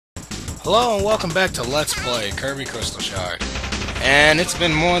Hello and welcome back to Let's Play Kirby Crystal Shard. And it's been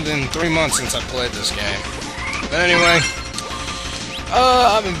more than 3 months since I played this game. But anyway,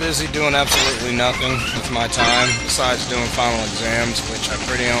 I've been busy doing absolutely nothing with my time, besides doing final exams, which I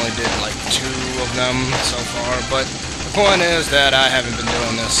pretty only did like 2 of them so far. But the point is that I haven't been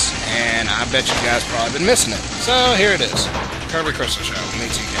doing this, and I bet you guys probably been missing it. So here it is, Kirby Crystal Shard with me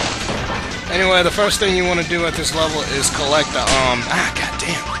TK. Anyway, the first thing you want to do at this level is collect the,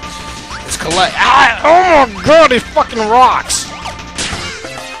 goddamn. Oh my god, these fucking rocks!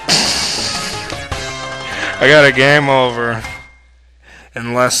 I got a game over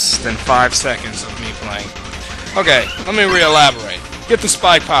in less than 5 seconds of me playing. Okay, let me re-elaborate. Get the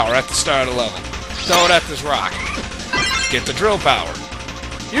spike power at the start of the level. Throw it at this rock. Get the drill power.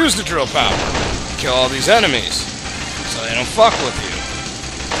 Use the drill power. Kill all these enemies so they don't fuck with you.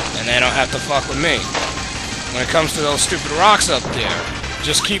 And they don't have to fuck with me. When it comes to those stupid rocks up there,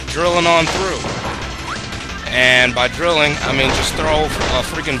 just keep drilling on through. And by drilling, I mean just throw a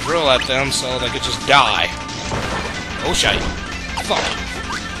freaking drill at them so they could just die. Oh shite. Fuck.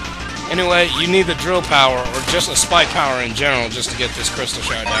 Anyway, you need the drill power, or just a spike power in general, just to get this crystal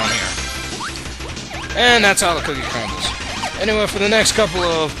shard down here. And that's how the cookie crumbles. Anyway, for the next couple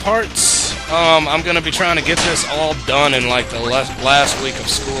of parts, I'm gonna be trying to get this all done in like the last week of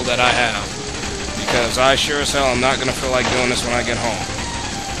school that I have. Because I sure as hell am not gonna feel like doing this when I get home.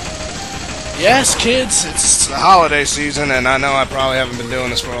 Yes, kids, it's the holiday season, and I know I probably haven't been doing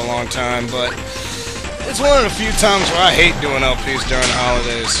this for a long time, but it's one of the few times where I hate doing LPs during the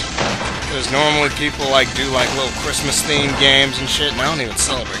holidays. Because normally people do little Christmas-themed games and shit, and I don't even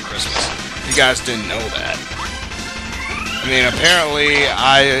celebrate Christmas. You guys didn't know that. I mean, apparently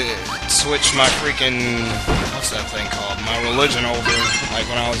I switched my freaking, what's that thing called? My religion over, like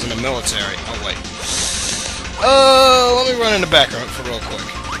when I was in the military. Oh, wait. Let me run in the background for real quick.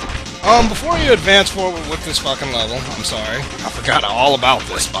 Before you advance forward with this fucking level, I'm sorry, I forgot all about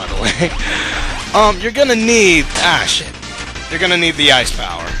this, by the way, you're gonna need, you're gonna need the ice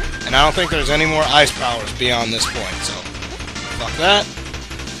power, and I don't think there's any more ice powers beyond this point, so, fuck that.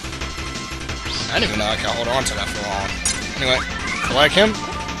 I didn't even know I could hold on to that for long. Anyway, collect him,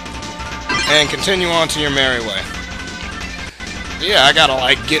 and continue on to your merry way. But yeah, I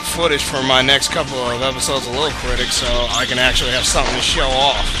gotta, get footage for my next couple of episodes of Little Critic, so I can actually have something to show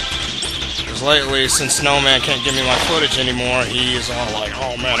off. Lately, since Snowman can't give me my footage anymore, he is all like,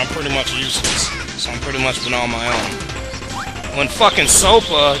 oh man, I'm pretty much useless. So I'm pretty much been on my own. When fucking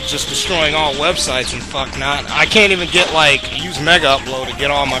SOPA just destroying all websites and fuck not, I can't even get, use Mega Upload to get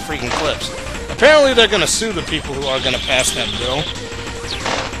all my freaking clips. Apparently they're gonna sue the people who are gonna pass that bill.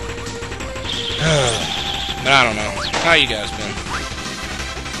 But I don't know. How you guys been?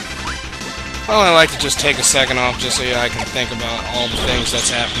 I only like to just take a second off just so I can think about all the things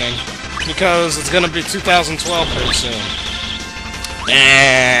that's happening. Because it's gonna be 2012 pretty soon.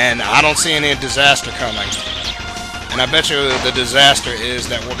 And I don't see any disaster coming. And I bet you the disaster is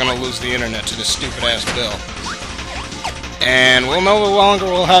that we're gonna lose the internet to this stupid ass bill. And we'll no longer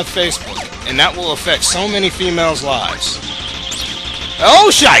will have Facebook. And that will affect so many females' lives.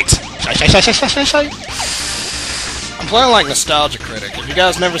 Oh shite! Shite. I'm playing like Nostalgia Critic. If you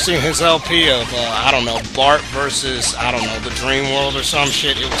guys never seen his LP of, I don't know, Bart versus, I don't know, the Dream World or some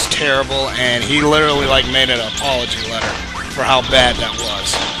shit, it was terrible, and he literally, made an apology letter for how bad that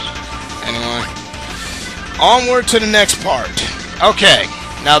was. Anyway, onward to the next part. Okay,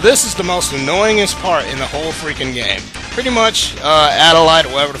 now this is the most annoyingest part in the whole freaking game. Pretty much, Adelaide,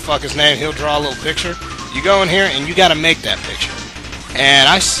 whatever the fuck his name, he'll draw a little picture. You go in here, and you gotta make that picture. And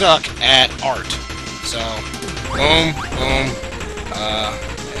I suck at art, so boom, boom,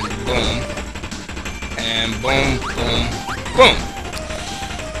 and boom, boom, boom,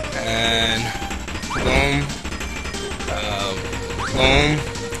 and boom, boom,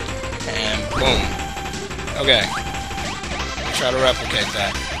 and boom. Okay, try to replicate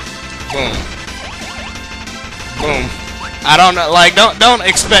that. Boom, boom. I don't know, don't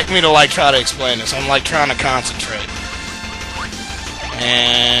expect me to try to explain this. I'm trying to concentrate.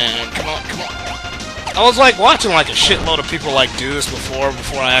 And come on. I was watching a shitload of people do this before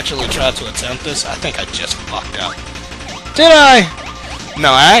I actually tried to attempt this. I think I just fucked up. Did I?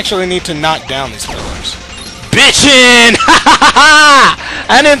 No, I actually need to knock down these pillars. Bitchin'!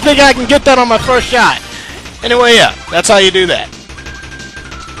 I didn't think I can get that on my first shot. Anyway, yeah, that's how you do that.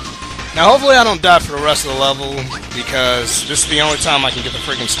 Now, hopefully I don't die for the rest of the level, because this is the only time I can get the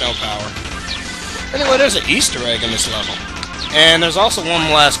freaking snow power. Anyway, there's an Easter egg in this level. And there's also one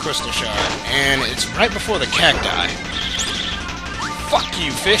last crystal shard, and it's right before the cacti. Fuck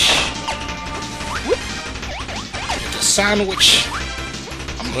you, fish. Whoop. Get the sandwich.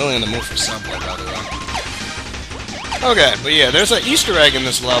 I'm really in the mood for Subway, by the way. Okay, but yeah, there's an Easter egg in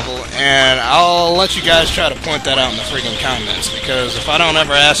this level, and I'll let you guys try to point that out in the freaking comments, because if I don't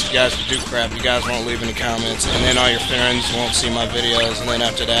ever ask you guys to do crap, you guys won't leave any comments, and then all your friends won't see my videos, and then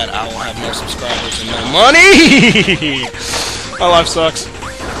after that, I will have no subscribers and no money! My life sucks.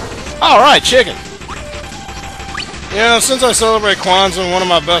 Alright, chicken. You know, since I celebrate Kwanzaa, one of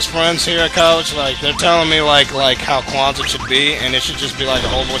my best friends here at college, like, they're telling me, like how Kwanzaa should be, and it should just be, like, a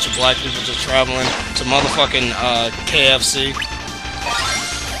whole bunch of black people just traveling to motherfucking, KFC,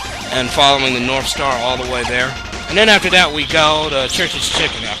 and following the North Star all the way there. And then after that, we go to Church's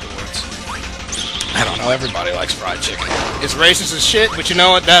Chicken afterwards. I don't know, everybody likes fried chicken. It's racist as shit, but you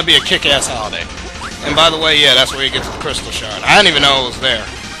know what? That'd be a kick-ass holiday. And by the way, yeah, that's where you get the crystal shard. I didn't even know it was there.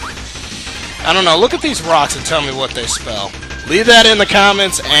 I don't know, look at these rocks and tell me what they spell. Leave that in the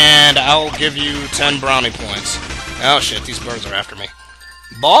comments and I'll give you 10 brownie points. Oh shit, these birds are after me.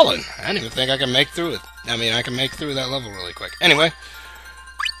 Ballin'! I didn't even think I could make through it. I mean, I can make through that level really quick. Anyway.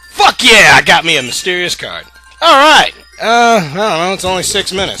 Fuck yeah! I got me a mysterious card. Alright! I don't know, it's only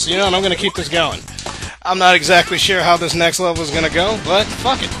 6 minutes. You know, and I'm gonna keep this going. I'm not exactly sure how this next level is gonna go, but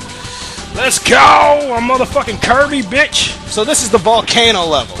fuck it. Let's go! I'm motherfucking Kirby, bitch! So this is the volcano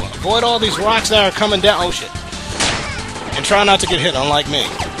level. Avoid all these rocks that are coming down. Oh shit. And try not to get hit, unlike me.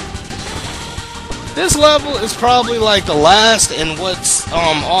 This level is probably like the last and what's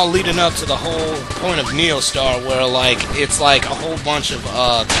all leading up to the whole point of Neostar, where like it's like a whole bunch of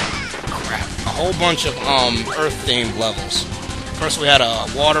Earth-themed levels. First we had a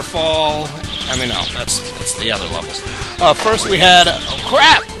waterfall. I mean, no, that's the other levels. First we had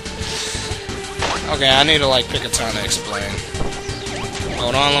crap. Okay, I need to like pick a time to explain.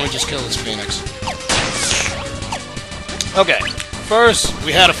 Hold on, let me just kill this phoenix. Okay, first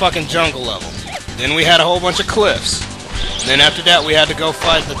we had a fucking jungle level. Then we had a whole bunch of cliffs. And then after that we had to go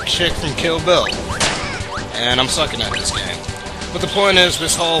fight the chick from Kill Bill. And I'm sucking at this game. But the point is,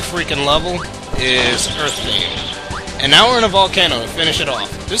 this whole freaking level is Earth themed. And now we're in a volcano to finish it off.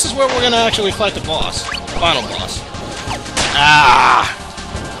 This is where we're gonna actually fight the boss. The final boss. Ah!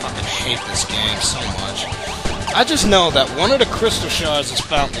 I fucking hate this game so much. I just know that one of the crystal shards is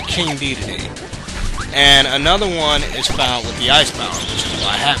found with King Dedede, and another one is found with the ice power, which is why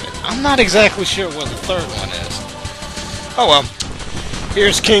I have it. I'm not exactly sure where the third one is. Oh well.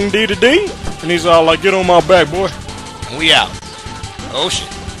 Here's King Dedede, and he's all like, "Get on my back, boy." And we out. Oh shit.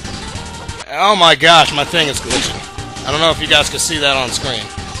 Oh my gosh, my thing is glitching. I don't know if you guys can see that on screen,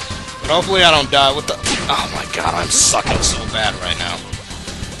 but hopefully I don't die with the... Oh my god, I'm sucking so bad right now.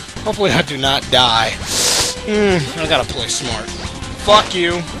 Hopefully I do not die. I gotta play smart. Fuck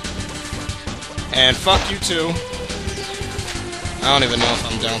you. And fuck you too. I don't even know if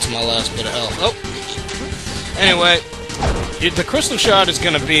I'm down to my last bit of health. Oh! Anyway, the crystal shard is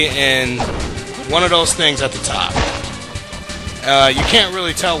gonna be in one of those things at the top. You can't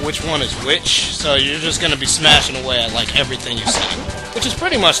really tell which one is which, so you're just gonna be smashing away at like everything you see. Which is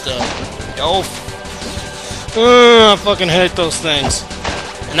pretty much the... I fucking hate those things.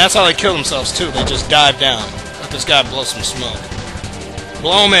 And that's how they kill themselves too, they just dive down. Let this guy blow some smoke.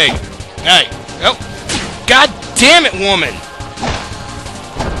 Blow me! Hey! Oh! God damn it, woman!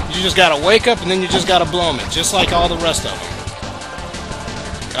 You just gotta wake up and then you just gotta blow me, just like all the rest of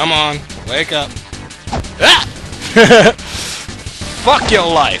them. Come on, wake up. Ah! Fuck your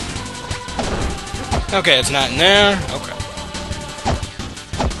life! Okay, it's not in there. Okay.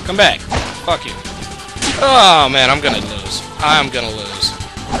 Come back. Fuck you. Oh man, I'm gonna lose. I'm gonna lose.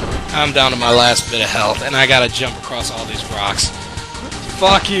 I'm down to my last bit of health, and I gotta jump across all these rocks.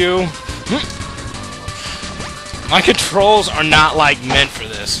 Fuck you. My controls are not, like, meant for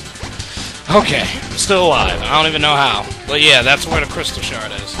this. Okay, I'm still alive. I don't even know how. But yeah, that's where the crystal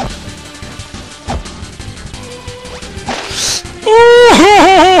shard is.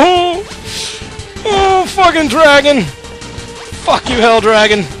 Ooh! Oh, fucking dragon! Fuck you, Hell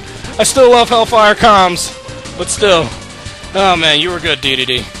Dragon. I still love Hellfire Comms, but still. Oh man, you were good,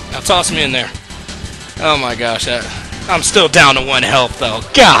 Dedede. Now toss me in there. Oh my gosh, I'm still down to 1 health though.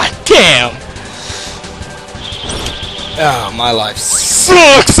 God damn! Oh, my life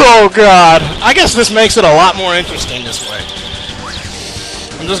sucks, oh god! I guess this makes it a lot more interesting this way.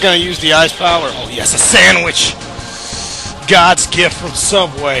 I'm just gonna use the ice power. Oh yes, a sandwich! God's gift from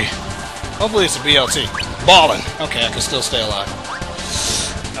Subway. Hopefully it's a BLT. Ballin'. Okay, I can still stay alive.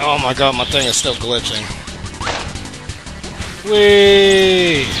 Oh my god, my thing is still glitching.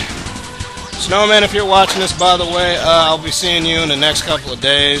 Whee! Snowman, if you're watching this, by the way, I'll be seeing you in the next couple of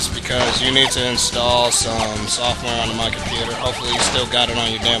days because you need to install some software onto my computer. Hopefully you still got it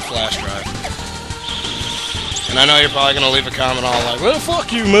on your damn flash drive. And I know you're probably going to leave a comment all like, well,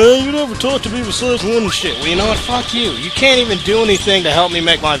 fuck you, man. You never talk to me besides one and shit. Well, you know what? Fuck you. You can't even do anything to help me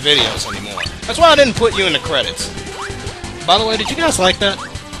make my videos anymore. That's why I didn't put you in the credits. By the way, did you guys like that?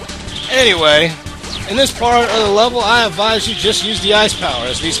 Anyway, in this part of the level, I advise you just use the ice power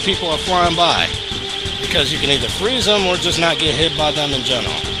as these people are flying by. Because you can either freeze them or just not get hit by them in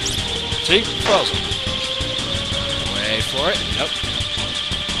general. See? Frozen. Wait for it. Nope.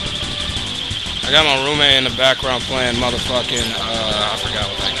 I got my roommate in the background playing motherfucking, I forgot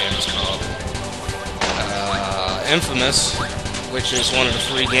what that game is called. Infamous, which is one of the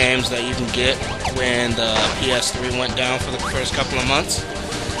free games that you can get when the PS3 went down for the first couple of months.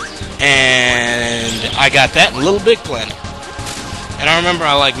 And I got that in Little Big Planet. And I remember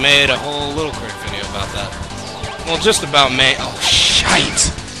I like made a whole Little Crate video about that. Well, just about made. Oh,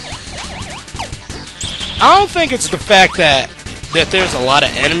 shite. I don't think it's the fact that there's a lot of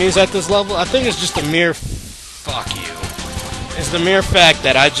enemies at this level. I think it's just the mere fuck you. It's the mere fact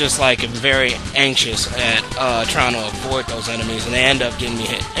that I just like am very anxious at trying to avoid those enemies, and they end up getting me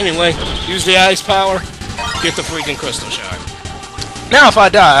hit. Anyway, use the ice power, get the freaking crystal shard. Now if I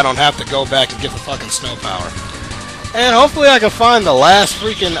die, I don't have to go back and get the fucking snow power. And hopefully I can find the last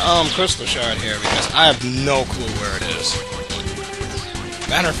freaking crystal shard here, because I have no clue where it is.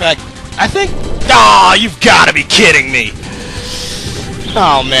 Matter of fact, I think... Aw, you've got to be kidding me!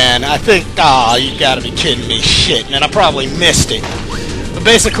 Oh man, I think... Aw, you've got to be kidding me. Shit, man, I probably missed it. But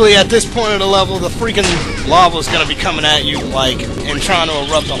basically, at this point of the level, the freaking lava is going to be coming at you, like, and trying to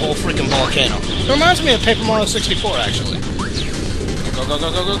erupt the whole freaking volcano. It reminds me of Paper Mario 64, actually. Go, go,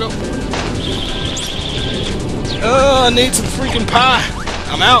 go, go, go, go. Oh, I need some freaking pie.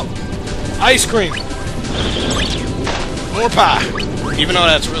 I'm out. Ice cream. More pie. Even though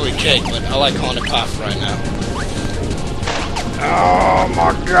that's really cake, but I like calling it pie for right now. Oh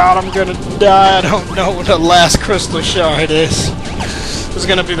my god, I'm gonna die. I don't know what the last crystal shard is. This is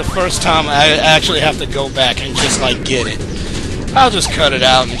gonna be the first time I actually have to go back and just, like, get it. I'll just cut it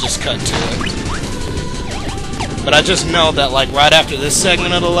out and just cut to it. But I just know that, like, right after this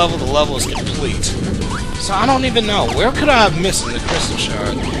segment of the level is complete. So I don't even know. Where could I have missed the crystal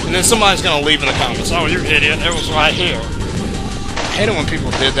shard? And then somebody's gonna leave in the comments, oh, you idiot, it was right here. I hate it when people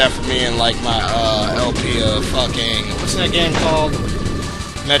did that for me in, like, my LP of fucking... What's that game called?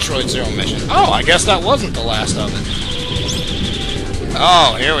 Metroid Zero Mission. Oh, I guess that wasn't the last of it.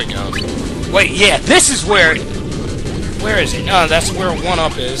 Oh, here we go. Wait, yeah, this is where... Where is it? No, that's where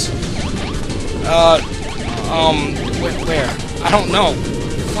 1-Up is. Where? I don't know.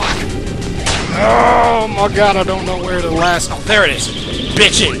 Fuck. Oh my god, I don't know where the last... Oh, there it is.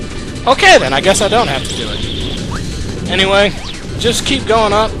 Bitchin'. Okay, then, I guess I don't have to do it. Anyway, just keep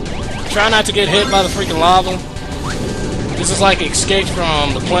going up. Try not to get hit by the freaking lava. This is like Escape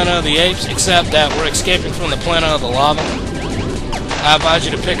from the Planet of the Apes, except that we're escaping from the Planet of the Lava. I advise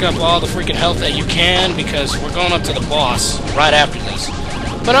you to pick up all the freaking health that you can, because we're going up to the boss right after this.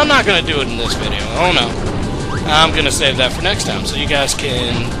 But I'm not going to do it in this video. Oh no. I'm going to save that for next time, so you guys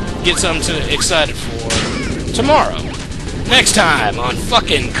can get something to excited for tomorrow. Next time on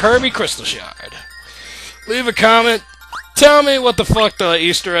fucking Kirby Crystal Shard. Leave a comment. Tell me what the fuck the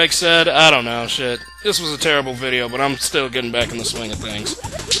Easter egg said. I don't know, shit. This was a terrible video, but I'm still getting back in the swing of things.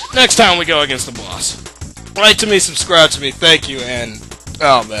 Next time we go against the boss. Write to me, subscribe to me, thank you, and...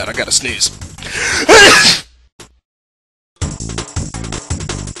 Oh man, I gotta sneeze.